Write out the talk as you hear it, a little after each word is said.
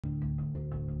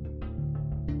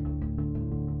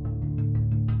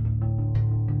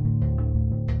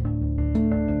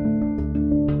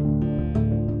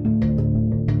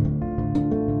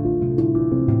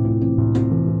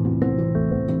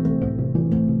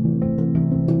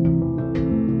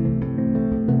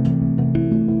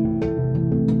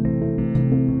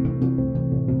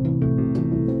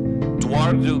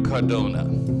Cardona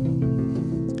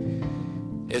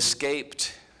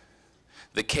escaped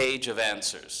the cage of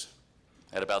answers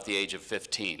at about the age of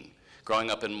 15. Growing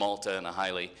up in Malta in a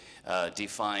highly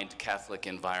defined Catholic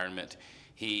environment,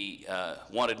 he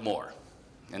wanted more.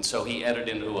 And so he entered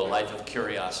into a life of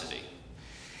curiosity.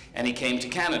 And he came to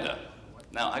Canada.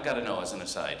 Now, I got to know, as an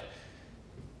aside,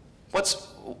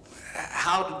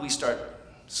 how did we start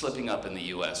slipping up in the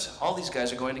US? All these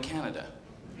guys are going to Canada.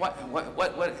 What,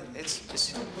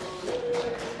 it's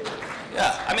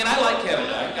yeah, I mean, I like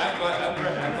Canada.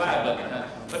 I'm glad,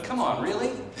 but come on, really?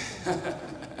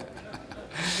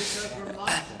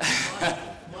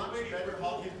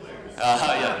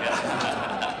 Yeah.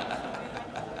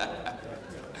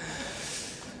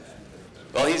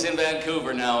 Well, he's in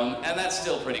Vancouver now, and that's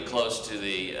still pretty close to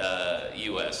the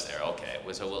U.S. there. Okay,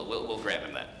 so we'll grant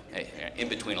him that. Hey, in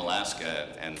between Alaska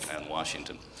and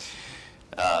Washington.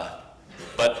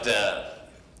 But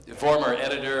former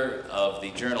editor of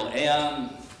the journal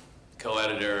Aeon,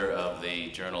 co-editor of the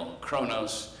journal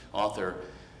Kronos, author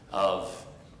of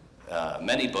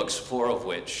many books, 4 of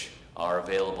which are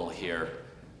available here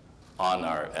on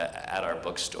at our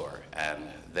bookstore, and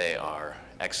they are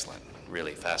excellent,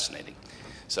 really fascinating.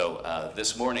 So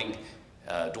this morning,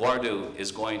 Dwardu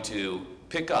is going to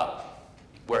pick up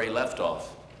where he left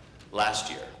off last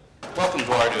year. Welcome,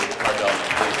 Dwardu Cardona.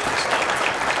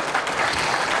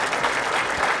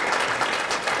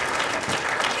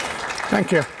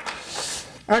 Thank you.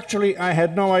 Actually, I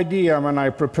had no idea when I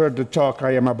prepared the talk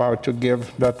I am about to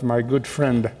give that my good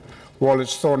friend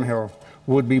Wallace Thornhill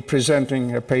would be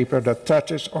presenting a paper that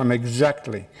touches on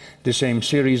exactly the same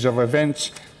series of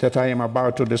events that I am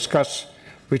about to discuss,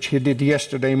 which he did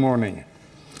yesterday morning.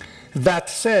 That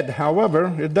said,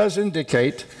 however, it does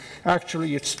indicate,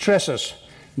 actually it stresses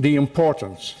the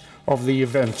importance of the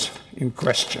events in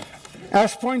question.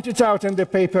 As pointed out in the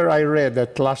paper I read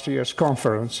at last year's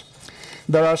conference,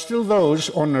 there are still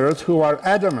those on Earth who are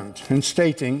adamant in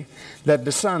stating that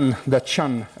the sun that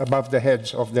shone above the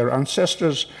heads of their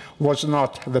ancestors was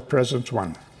not the present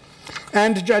one.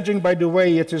 And judging by the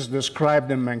way it is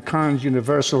described in mankind's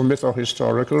universal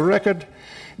mytho-historical record,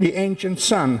 the ancient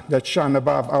sun that shone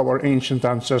above our ancient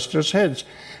ancestors' heads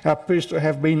appears to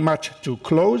have been much too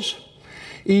close,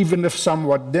 even if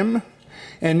somewhat dim,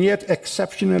 and yet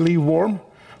exceptionally warm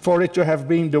for it to have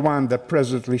been the one that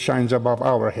presently shines above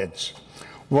our heads.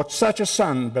 What such a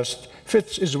sun best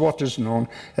fits is what is known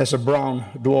as a brown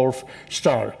dwarf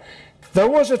star. There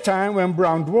was a time when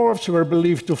brown dwarfs were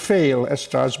believed to fail as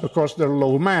stars because their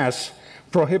low mass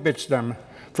prohibits them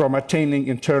from attaining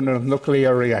internal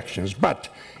nuclear reactions. But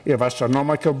if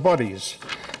astronomical bodies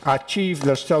achieve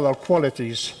their stellar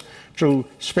qualities through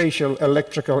spatial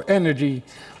electrical energy,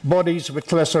 bodies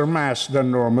with lesser mass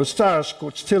than normal stars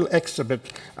could still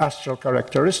exhibit astral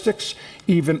characteristics,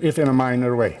 even if in a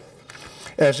minor way.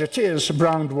 As it is,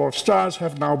 brown dwarf stars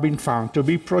have now been found to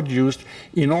be produced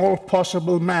in all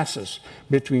possible masses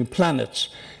between planets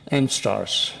and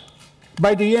stars.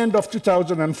 By the end of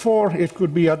 2004, it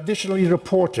could be additionally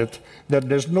reported that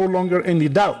there's no longer any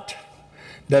doubt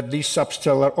that these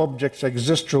substellar objects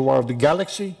exist throughout the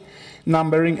galaxy,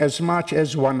 numbering as much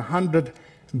as 100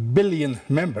 billion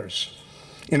members.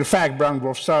 In fact, brown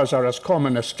dwarf stars are as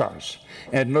common as stars.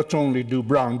 And not only do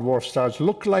brown dwarf stars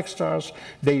look like stars,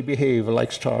 they behave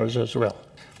like stars as well.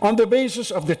 On the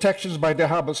basis of detections by the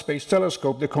Hubble Space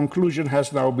Telescope, the conclusion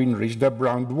has now been reached that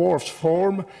brown dwarfs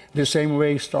form the same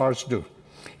way stars do.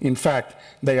 In fact,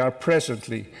 they are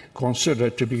presently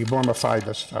considered to be bona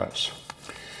fide stars.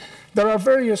 There are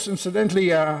various,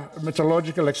 incidentally,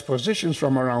 mythological expositions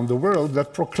from around the world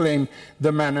that proclaim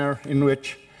the manner in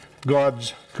which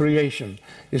God's creation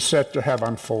is said to have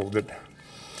unfolded.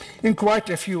 In quite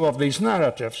a few of these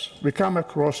narratives, we come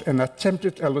across an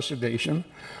attempted elucidation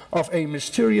of a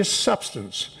mysterious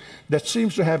substance that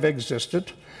seems to have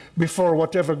existed before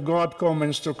whatever God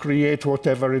commenced to create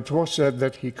whatever it was said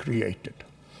that he created.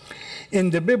 In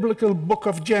the biblical book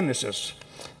of Genesis,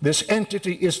 this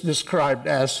entity is described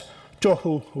as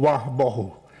tohu wa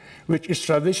bohu, which is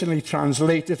traditionally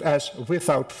translated as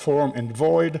without form and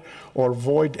void, or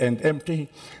void and empty,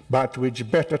 but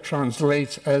which better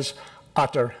translates as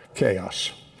utter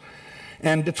chaos.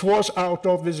 And it was out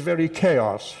of this very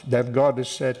chaos that God is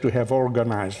said to have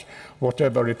organized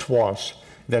whatever it was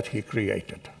that he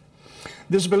created.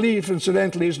 This belief,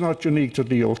 incidentally, is not unique to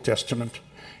the Old Testament.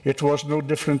 It was no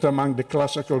different among the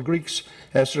classical Greeks,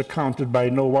 as recounted by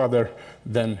no other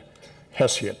than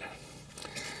Hesiod.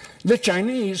 The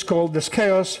Chinese called this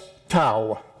chaos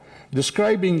Tao,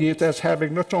 describing it as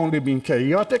having not only been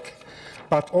chaotic,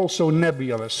 but also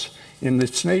nebulous in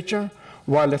its nature,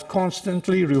 while it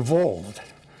constantly revolved.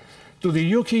 To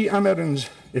the UK Americans,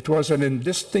 it was an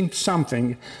indistinct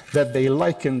something that they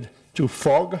likened to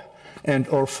fog and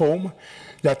or foam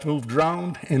that moved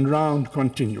round and round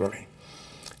continually.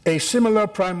 A similar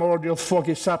primordial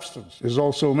foggy substance is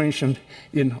also mentioned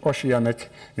in oceanic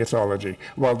mythology,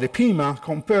 while the Pima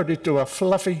compared it to a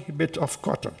fluffy bit of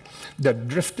cotton that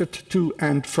drifted to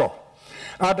and fro.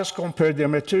 Others compared the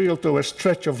material to a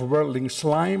stretch of whirling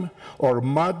slime or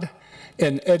mud,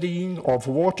 an eddying of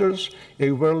waters,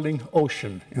 a whirling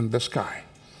ocean in the sky.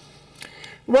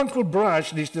 One could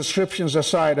brush these descriptions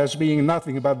aside as being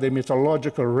nothing but the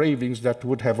mythological ravings that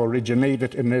would have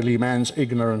originated in early man's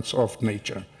ignorance of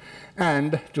nature.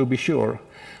 And, to be sure,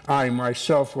 I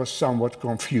myself was somewhat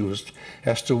confused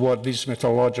as to what these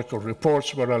mythological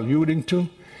reports were alluding to,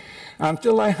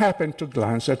 until I happened to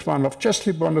glance at one of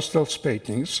Chesley Bonestell's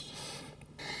paintings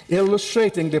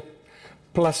illustrating the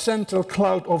placental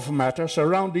cloud of matter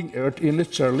surrounding Earth in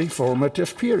its early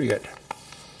formative period.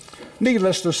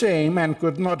 Needless to say, man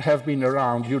could not have been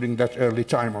around during that early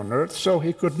time on Earth, so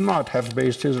he could not have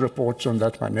based his reports on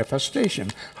that manifestation.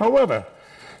 However,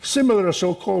 similar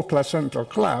so-called placental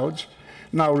clouds,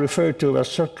 now referred to as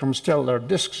circumstellar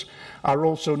disks, are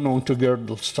also known to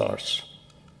girdle stars.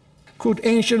 Could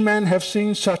ancient man have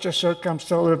seen such a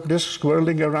circumstellar disk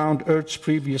swirling around Earth's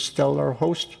previous stellar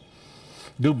host?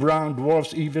 Do brown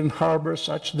dwarfs even harbor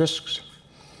such disks?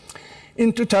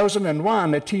 In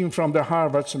 2001, a team from the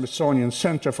Harvard Smithsonian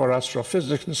Center for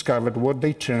Astrophysics discovered what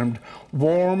they termed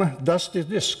warm, dusty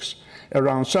disks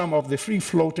around some of the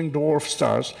free-floating dwarf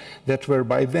stars that were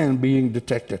by then being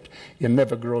detected in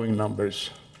ever-growing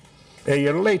numbers. A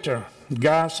year later,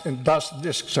 gas and dust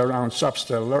disks around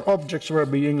substellar objects were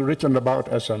being written about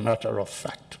as a matter of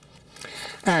fact.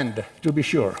 And, to be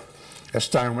sure, as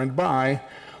time went by,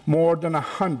 more than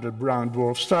 100 brown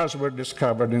dwarf stars were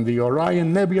discovered in the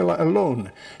Orion Nebula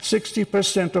alone,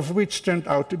 60% of which turned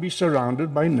out to be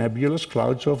surrounded by nebulous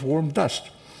clouds of warm dust.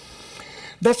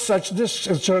 That such disks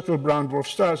encircle brown dwarf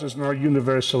stars is now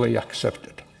universally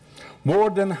accepted. More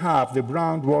than half the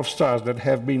brown dwarf stars that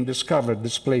have been discovered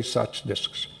display such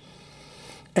disks.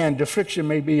 And the friction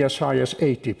may be as high as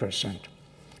 80%.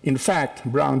 In fact,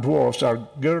 brown dwarfs are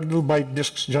girdled by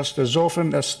disks just as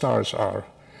often as stars are,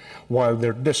 while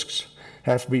their disks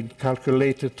have been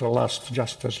calculated to last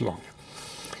just as long.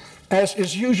 As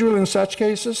is usual in such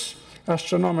cases,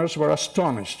 astronomers were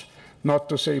astonished, not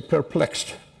to say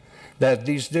perplexed, that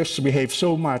these disks behave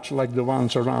so much like the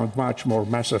ones around much more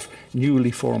massive,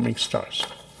 newly forming stars.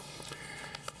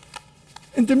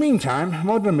 In the meantime,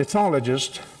 modern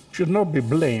mythologists should not be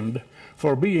blamed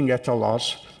for being at a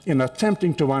loss in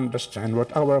attempting to understand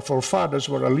what our forefathers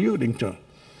were alluding to.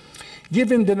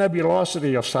 Given the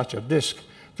nebulosity of such a disk,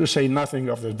 to say nothing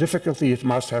of the difficulty it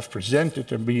must have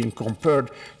presented in being compared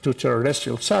to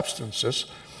terrestrial substances,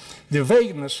 the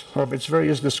vagueness of its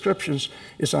various descriptions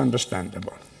is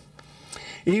understandable.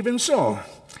 Even so,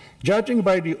 judging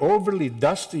by the overly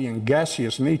dusty and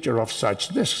gaseous nature of such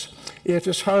disks, it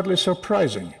is hardly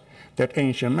surprising that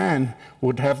ancient man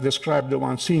would have described the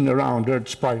one seen around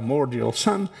Earth's primordial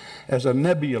sun as a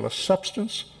nebulous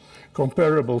substance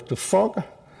comparable to fog,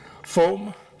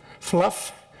 foam,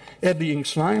 fluff, eddying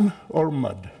slime, or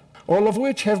mud, all of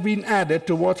which have been added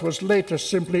to what was later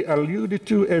simply alluded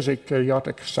to as a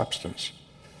chaotic substance.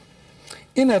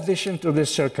 In addition to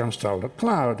this circumstellar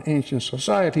cloud, ancient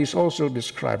societies also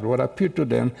described what appeared to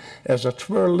them as a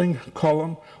twirling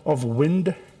column of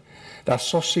wind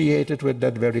associated with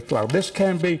that very cloud. This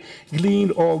can be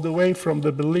gleaned all the way from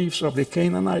the beliefs of the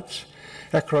Canaanites,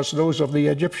 across those of the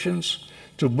Egyptians,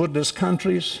 to Buddhist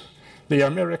countries, the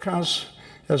Americas,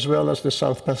 as well as the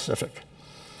South Pacific.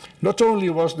 Not only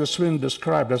was this wind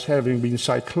described as having been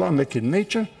cyclonic in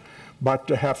nature, but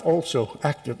to have also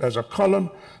acted as a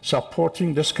column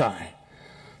supporting the sky.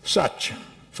 Such,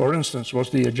 for instance,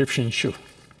 was the Egyptian Shu,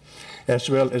 as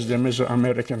well as the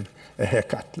Mesoamerican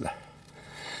Hecatl.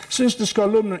 Since this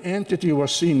columnar entity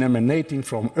was seen emanating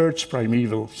from Earth's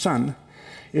primeval sun,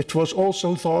 it was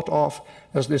also thought of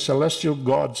as the celestial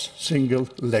god's single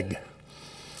leg,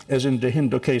 as in the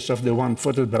Hindu case of the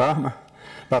one-footed Brahma,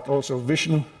 but also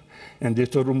Vishnu and the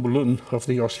Turumbulun of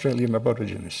the Australian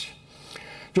Aborigines.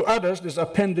 To others, this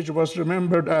appendage was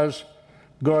remembered as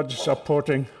God's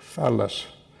supporting phallus,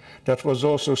 that was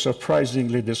also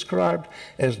surprisingly described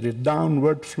as the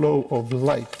downward flow of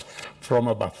light from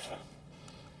above.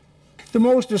 The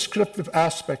most descriptive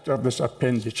aspect of this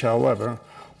appendage, however,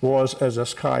 was as a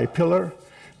sky pillar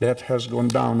that has gone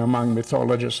down among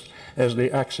mythologists as the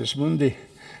axis mundi,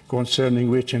 concerning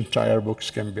which entire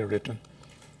books can be written.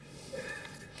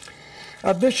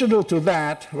 Additional to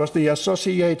that was the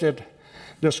associated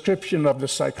description of the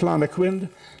cyclonic wind,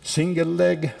 single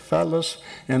leg, phallus,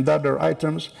 and other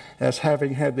items as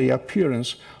having had the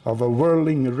appearance of a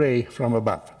whirling ray from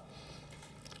above.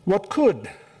 What could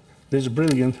this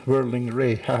brilliant whirling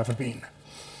ray have been?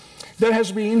 There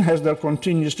has been, as there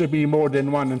continues to be, more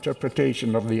than one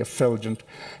interpretation of the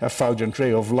effulgent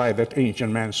ray of light that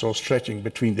ancient man saw stretching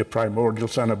between the primordial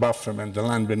sun above him and the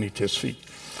land beneath his feet.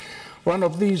 One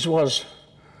of these was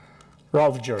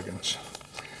Ralph Jurgens,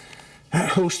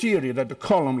 whose theory that the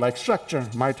column-like structure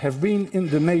might have been in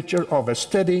the nature of a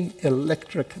steady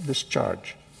electric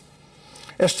discharge.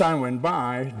 As time went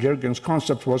by, Jurgens'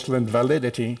 concept was lent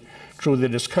validity through the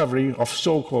discovery of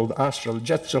so-called astral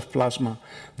jets of plasma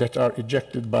that are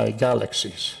ejected by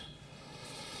galaxies,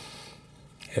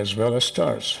 as well as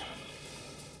stars,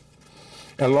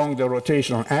 along the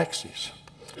rotational axis.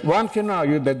 One can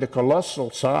argue that the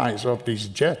colossal size of these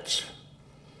jets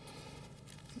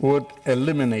would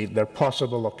eliminate their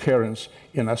possible occurrence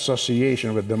in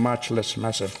association with the much less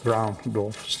massive brown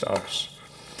dwarf stars.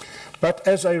 But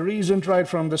as I reasoned right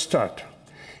from the start,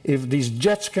 if these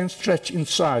jets can stretch in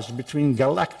size between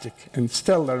galactic and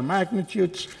stellar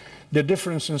magnitudes, the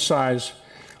difference in size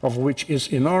of which is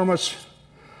enormous,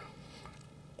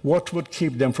 what would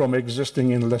keep them from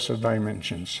existing in lesser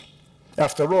dimensions?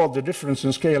 After all, the difference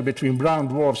in scale between brown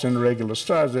dwarfs and regular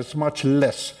stars is much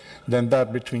less than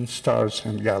that between stars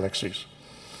and galaxies.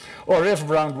 Or if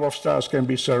brown dwarf stars can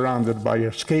be surrounded by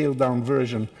a scaled-down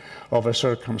version of a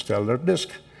circumstellar disk,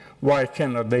 why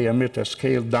cannot they emit a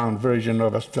scaled-down version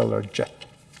of a stellar jet?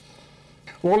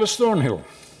 Wallace Thornhill,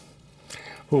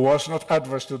 who was not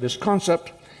adverse to this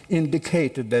concept,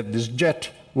 indicated that this jet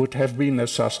would have been a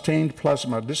sustained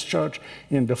plasma discharge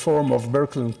in the form of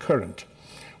Birkeland current,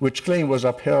 which claim was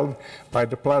upheld by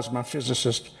the plasma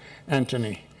physicist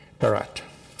Anthony Peratt.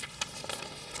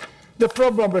 The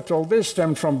problem with all this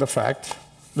stemmed from the fact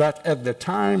that at the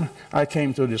time I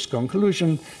came to this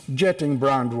conclusion, jetting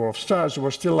brown dwarf stars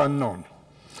were still unknown.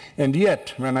 And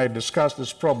yet, when I discussed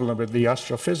this problem with the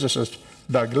astrophysicist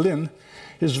Doug Lynn,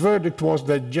 his verdict was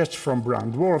that jets from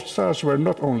brown dwarf stars were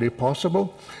not only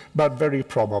possible, but very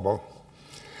probable.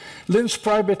 Lynn's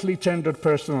privately tendered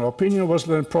personal opinion was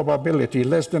the probability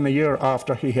less than a year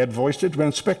after he had voiced it,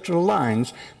 when spectral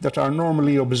lines that are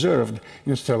normally observed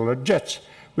in stellar jets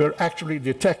were actually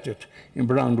detected in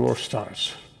brown dwarf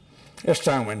stars. As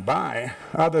time went by,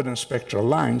 other than spectral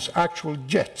lines, actual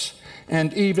jets,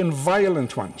 and even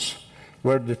violent ones,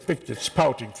 were depicted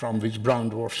spouting from these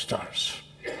brown dwarf stars.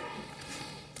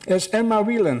 As Emma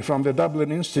Whelan from the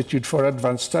Dublin Institute for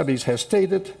Advanced Studies has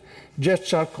stated,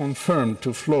 jets are confirmed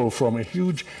to flow from a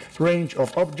huge range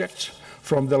of objects,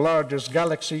 from the largest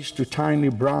galaxies to tiny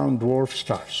brown dwarf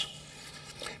stars.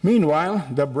 Meanwhile,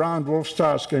 the brown dwarf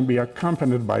stars can be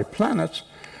accompanied by planets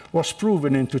was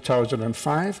proven in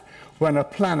 2005, when a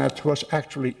planet was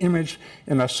actually imaged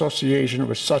in association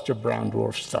with such a brown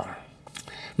dwarf star.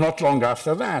 Not long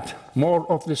after that,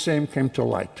 more of the same came to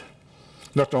light.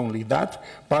 Not only that,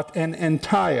 but an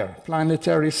entire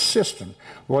planetary system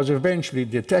was eventually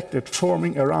detected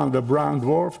forming around a brown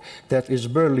dwarf that is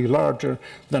barely larger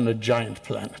than a giant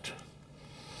planet.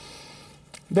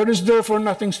 There is therefore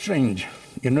nothing strange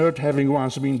in Earth having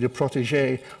once been the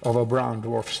protégé of a brown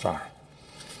dwarf star.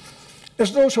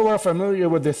 As those who are familiar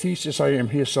with the thesis I am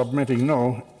here submitting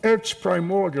know, Earth's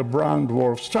primordial brown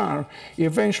dwarf star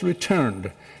eventually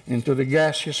turned into the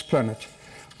gaseous planet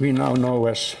we now know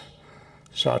as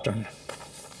Saturn.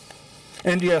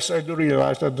 And yes, I do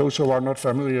realize that those who are not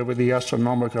familiar with the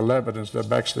astronomical evidence that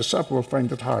backs this up will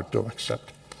find it hard to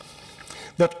accept.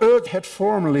 That Earth had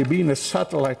formerly been a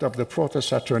satellite of the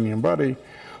proto-Saturnian body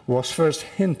was first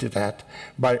hinted at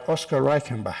by Oskar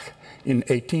Reichenbach in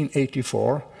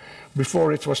 1884,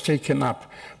 before it was taken up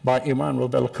by Immanuel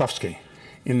Velikovsky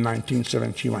in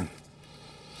 1971.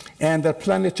 And that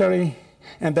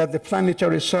the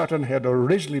planetary Saturn had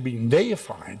originally been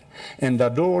deified and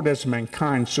adored as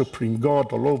mankind's supreme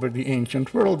god all over the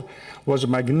ancient world was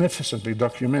magnificently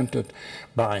documented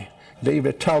by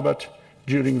David Talbot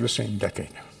during the same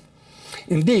decade.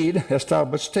 Indeed, as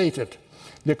Talbot stated,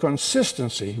 the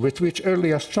consistency with which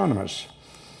early astronomers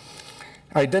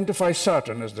identify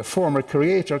Saturn as the former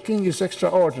creator king is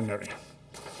extraordinary,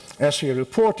 as he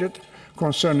reported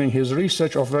concerning his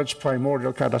research of Earth's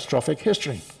primordial catastrophic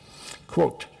history.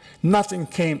 Quote, "Nothing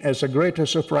came as a greater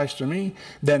surprise to me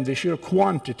than the sheer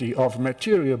quantity of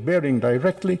material bearing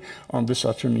directly on the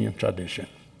Saturnian tradition.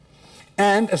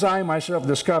 And as I myself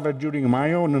discovered during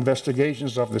my own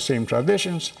investigations of the same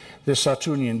traditions, the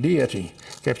Saturnian deity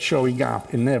kept showing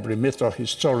up in every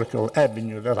mytho-historical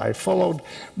avenue that I followed,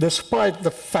 despite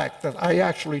the fact that I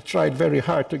actually tried very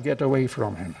hard to get away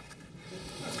from him."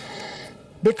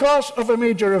 Because of a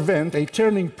major event, a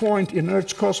turning point in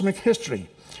Earth's cosmic history,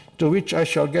 to which I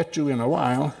shall get to in a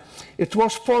while, it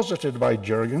was posited by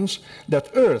Jurgens that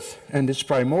Earth and its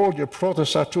primordial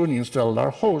proto-Saturnian stellar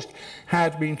host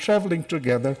had been traveling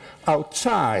together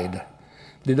outside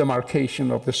the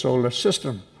demarcation of the solar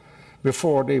system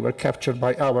before they were captured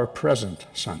by our present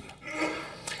sun.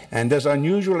 And as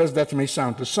unusual as that may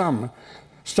sound to some,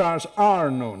 stars are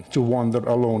known to wander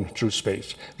alone through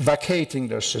space, vacating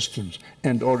their systems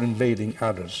and or invading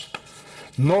others.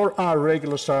 Nor are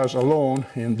regular stars alone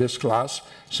in this class,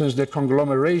 since the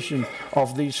conglomeration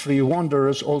of these free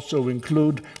wanderers also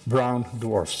include brown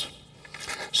dwarfs.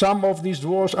 Some of these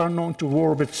dwarfs are known to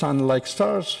orbit sun-like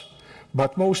stars,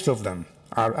 but most of them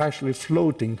are actually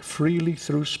floating freely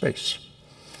through space.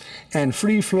 And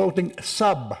free-floating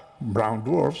sub-brown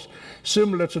dwarfs,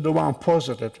 similar to the one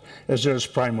posited as Earth's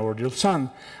primordial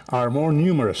sun, are more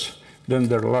numerous than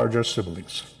their larger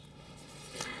siblings.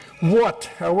 What,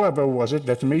 however, was it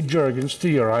that made Jurgens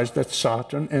theorize that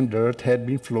Saturn and Earth had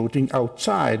been floating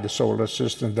outside the solar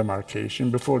system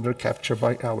demarcation before their capture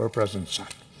by our present sun?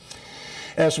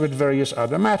 As with various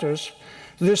other matters,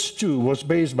 this too was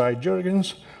based by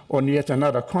Jurgens on yet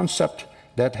another concept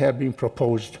that had been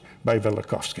proposed by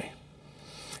Velikovsky.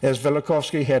 As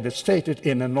Velikovsky had it stated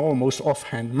in an almost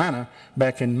offhand manner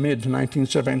back in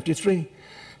mid-1973,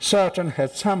 Saturn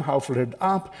had somehow flared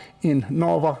up in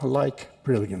nova-like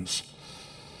brilliance.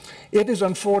 It is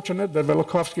unfortunate that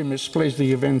Velikovsky misplaced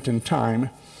the event in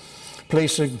time,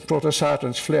 placing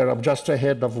Proto-Saturn's flare-up just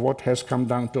ahead of what has come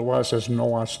down to us as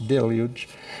Noah's deluge,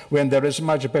 when there is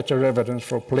much better evidence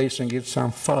for placing it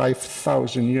some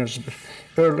 5,000 years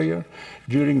earlier,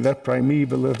 during that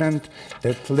primeval event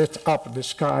that lit up the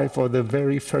sky for the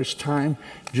very first time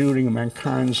during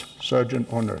mankind's sojourn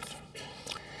on Earth.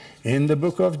 In the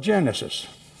book of Genesis,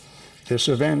 this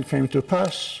event came to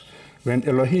pass when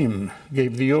Elohim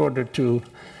gave the order to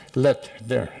let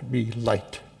there be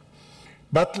light.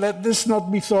 But let this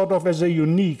not be thought of as a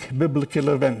unique biblical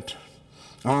event.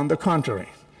 On the contrary,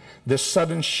 the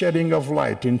sudden shedding of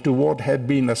light into what had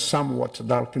been a somewhat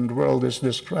darkened world is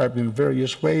described in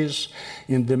various ways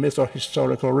in the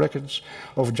mytho-historical records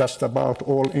of just about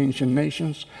all ancient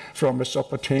nations, from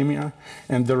Mesopotamia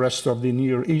and the rest of the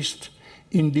Near East,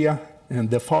 India and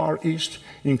the Far East,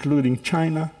 including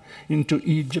China, into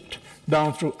Egypt,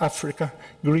 down through Africa,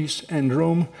 Greece and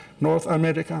Rome, North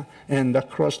America, and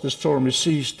across the stormy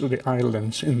seas to the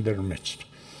islands in their midst.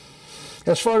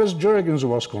 As far as Jurgens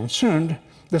was concerned,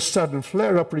 the sudden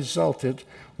flare-up resulted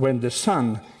when the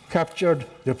sun captured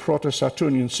the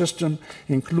proto-Saturnian system,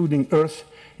 including Earth,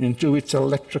 into its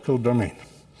electrical domain.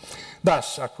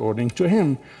 Thus, according to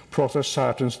him,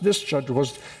 Proto-Saturn's discharge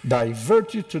was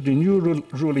diverted to the new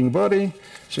ruling body,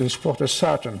 since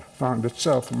Proto-Saturn found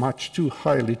itself much too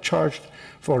highly charged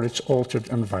for its altered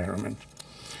environment.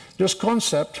 This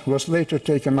concept was later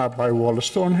taken up by Wallace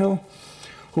Thornhill,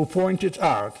 who pointed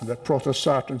out that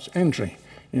Proto-Saturn's entry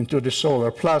into the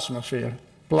solar plasmasphere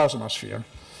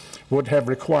would have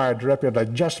required rapid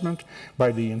adjustment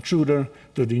by the intruder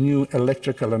to the new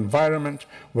electrical environment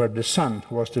where the sun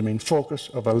was the main focus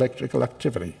of electrical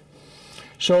activity.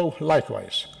 So,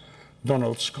 likewise,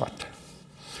 Donald Scott,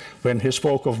 when he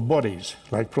spoke of bodies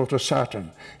like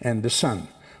Proto-Saturn and the sun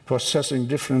possessing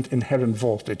different inherent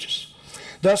voltages.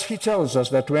 Thus, he tells us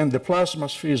that when the plasma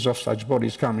spheres of such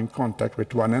bodies come in contact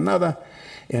with one another,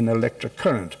 an electric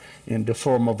current in the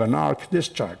form of an arc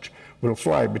discharge will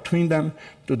fly between them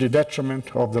to the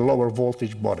detriment of the lower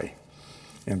voltage body.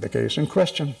 In the case in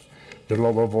question, the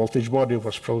lower voltage body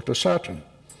was Proto-Saturn.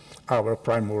 Our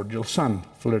primordial sun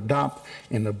flared up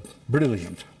in a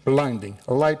brilliant, blinding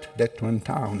light that went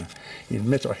down in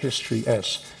mytho-history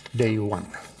as day one.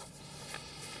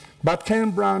 But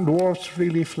can brown dwarfs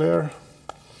really flare?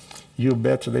 You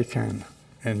bet they can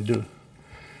and do.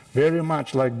 Very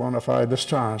much like bona fide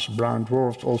stars, brown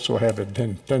dwarfs also have a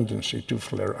tendency to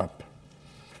flare up.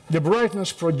 The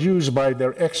brightness produced by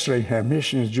their X-ray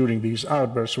emissions during these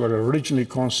outbursts were originally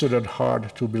considered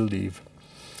hard to believe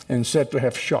and said to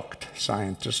have shocked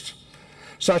scientists.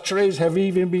 Such rays have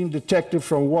even been detected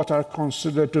from what are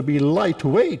considered to be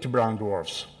lightweight brown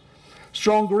dwarfs.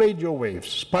 Strong radio waves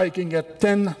spiking at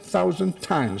 10,000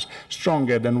 times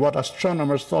stronger than what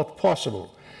astronomers thought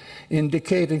possible,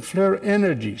 indicating flare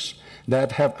energies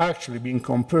that have actually been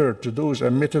compared to those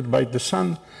emitted by the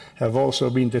sun have also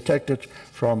been detected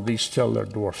from these stellar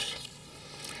dwarfs.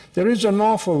 There is an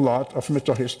awful lot of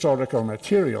mytho-historical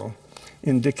material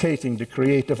indicating the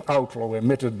creative outflow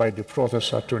emitted by the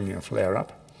proto-Saturnian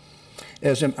flare-up.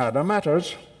 As in other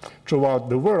matters, throughout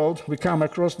the world, we come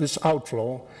across this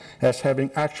outflow as having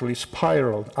actually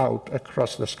spiraled out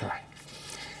across the sky.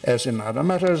 As in other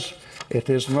matters, it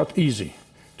is not easy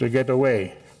to get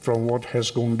away from what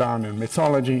has gone down in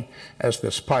mythology as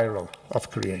the spiral of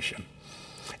creation.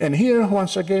 And here,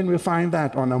 once again, we find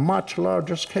that on a much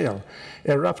larger scale,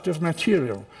 eruptive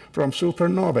material from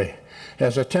supernovae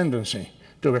has a tendency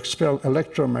to expel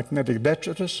electromagnetic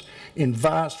detritus in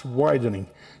vast widening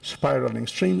spiraling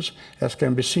streams, as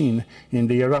can be seen in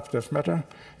the eruptive matter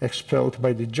expelled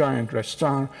by the giant red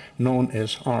star known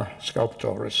as R.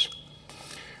 Sculptoris.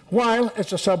 While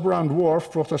as a sub-brown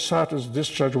dwarf, Proto-Saturn's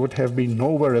discharge would have been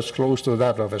nowhere as close to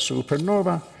that of a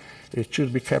supernova, it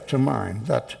should be kept in mind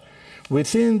that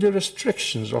within the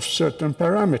restrictions of certain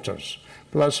parameters,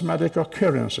 plasmatic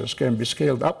occurrences can be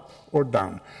scaled up or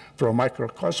down from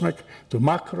microcosmic to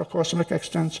macrocosmic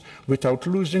extents without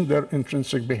losing their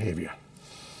intrinsic behavior.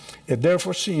 It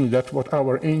therefore seems that what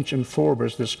our ancient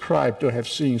forebears described to have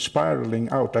seen spiraling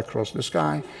out across the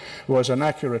sky was an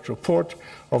accurate report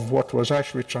of what was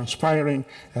actually transpiring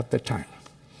at the time.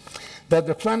 That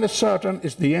the planet Saturn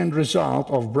is the end result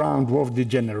of brown dwarf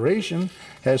degeneration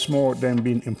has more than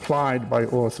been implied by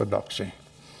orthodoxy.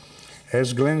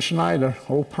 As Glenn Schneider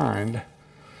opined,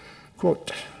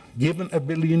 quote, given 1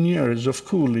 billion years of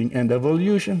cooling and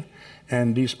evolution,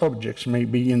 and these objects may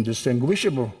be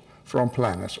indistinguishable from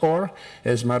planets, or,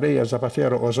 as Maria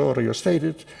Zapatero Osorio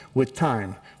stated, with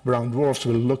time, brown dwarfs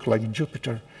will look like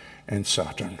Jupiter and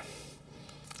Saturn.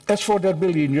 As for that 1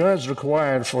 billion years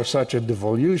required for such a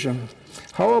devolution,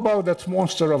 how about that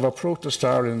monster of a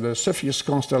protostar in the Cepheus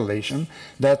constellation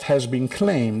that has been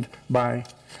claimed by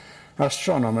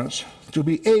astronomers to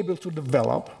be able to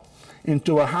develop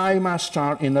into a high-mass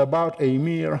star in about a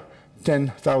mere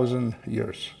 10,000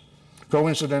 years?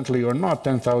 Coincidentally or not,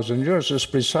 10,000 years is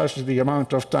precisely the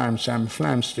amount of time Sam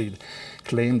Flamsteed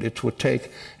claimed it would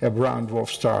take a brown dwarf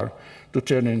star to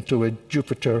turn into a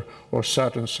Jupiter or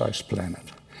Saturn-sized planet.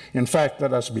 In fact,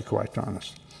 let us be quite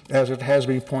honest. As it has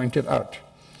been pointed out,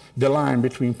 the line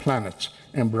between planets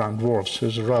and brown dwarfs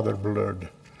is rather blurred.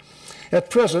 At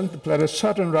present, the planet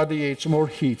Saturn radiates more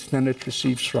heat than it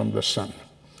receives from the sun.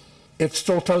 Its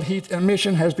total heat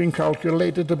emission has been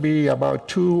calculated to be about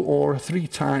 2 or 3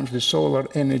 times the solar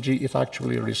energy it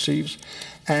actually receives,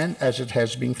 and as it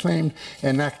has been claimed,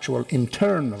 an actual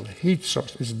internal heat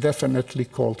source is definitely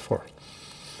called for.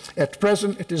 At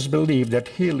present, it is believed that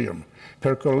helium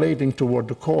percolating toward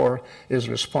the core is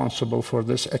responsible for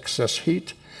this excess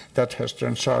heat that has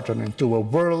turned Saturn into a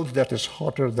world that is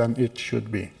hotter than it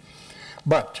should be.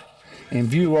 But in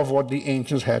view of what the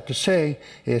ancients had to say,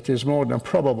 it is more than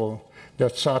probable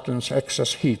that Saturn's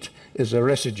excess heat is a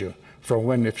residue from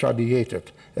when it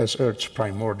radiated as Earth's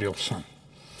primordial sun.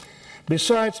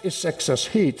 Besides its excess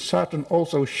heat, Saturn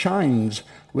also shines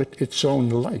with its own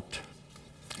light,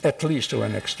 at least to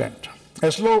an extent.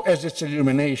 As low as its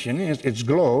illumination is, its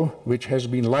glow, which has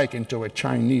been likened to a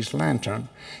Chinese lantern,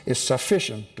 is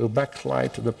sufficient to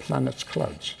backlight the planet's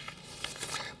clouds.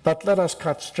 But let us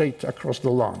cut straight across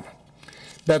the lawn.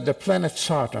 That the planet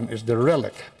Saturn is the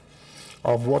relic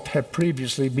of what had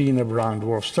previously been a brown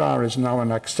dwarf star is now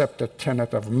an accepted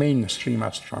tenet of mainstream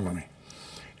astronomy.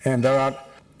 And there are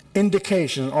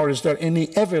indications, or is there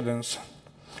any evidence,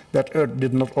 that Earth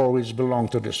did not always belong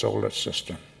to the solar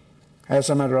system. As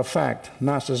a matter of fact,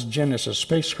 NASA's Genesis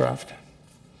spacecraft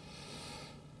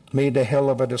made a hell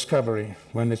of a discovery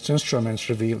when its instruments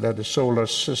revealed that the solar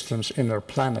system's inner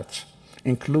planets,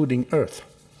 including Earth,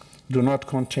 do not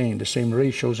contain the same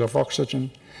ratios of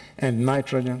oxygen and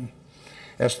nitrogen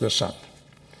as the Sun,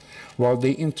 while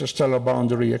the Interstellar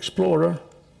Boundary Explorer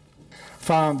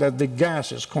found that the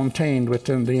gases contained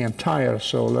within the entire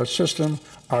solar system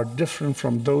are different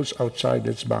from those outside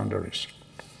its boundaries.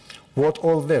 What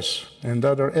all this and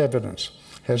other evidence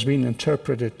has been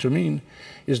interpreted to mean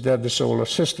is that the solar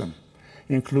system,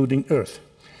 including Earth,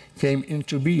 came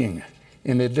into being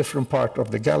in a different part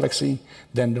of the galaxy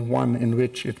than the one in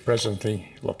which it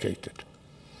presently located.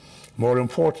 More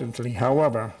importantly,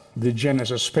 however, the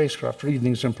Genesis spacecraft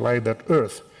readings imply that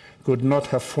Earth could not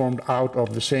have formed out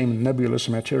of the same nebulous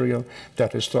material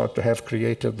that is thought to have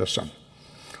created the Sun.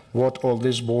 What all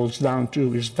this boils down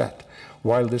to is that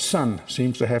while the Sun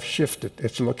seems to have shifted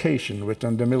its location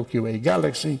within the Milky Way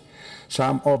galaxy,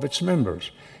 some of its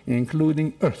members,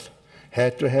 including Earth,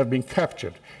 had to have been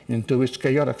captured into its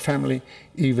chaotic family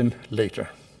even later.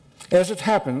 As it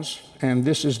happens, and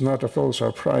this is not at all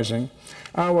surprising,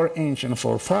 our ancient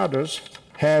forefathers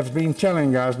have been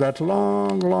telling us that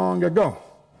long, long ago,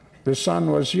 the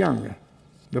Sun was young,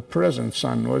 the present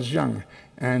Sun was young,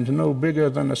 and no bigger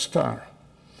than a star.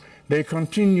 They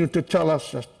continue to tell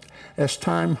us that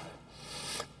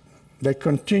they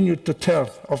continued to tell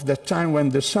of the time when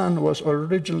the Sun was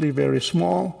originally very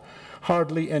small,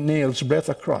 hardly a nail's breadth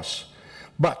across.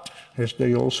 But, as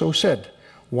they also said,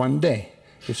 one day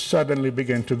it suddenly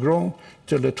began to grow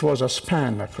till it was a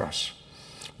span across.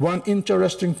 One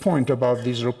interesting point about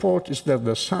this report is that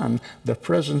the sun, the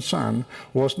present sun,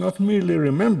 was not merely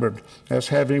remembered as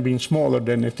having been smaller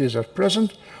than it is at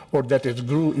present, or that it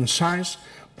grew in size,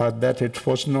 but that it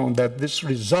was known that this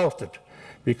resulted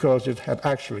because it had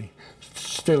actually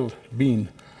still been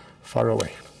far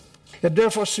away. It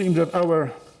therefore seems that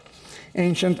our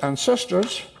ancient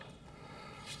ancestors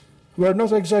were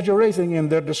not exaggerating in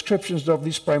their descriptions of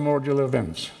these primordial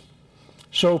events.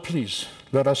 So please,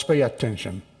 let us pay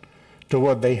attention to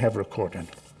what they have recorded.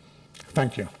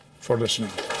 Thank you for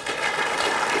listening.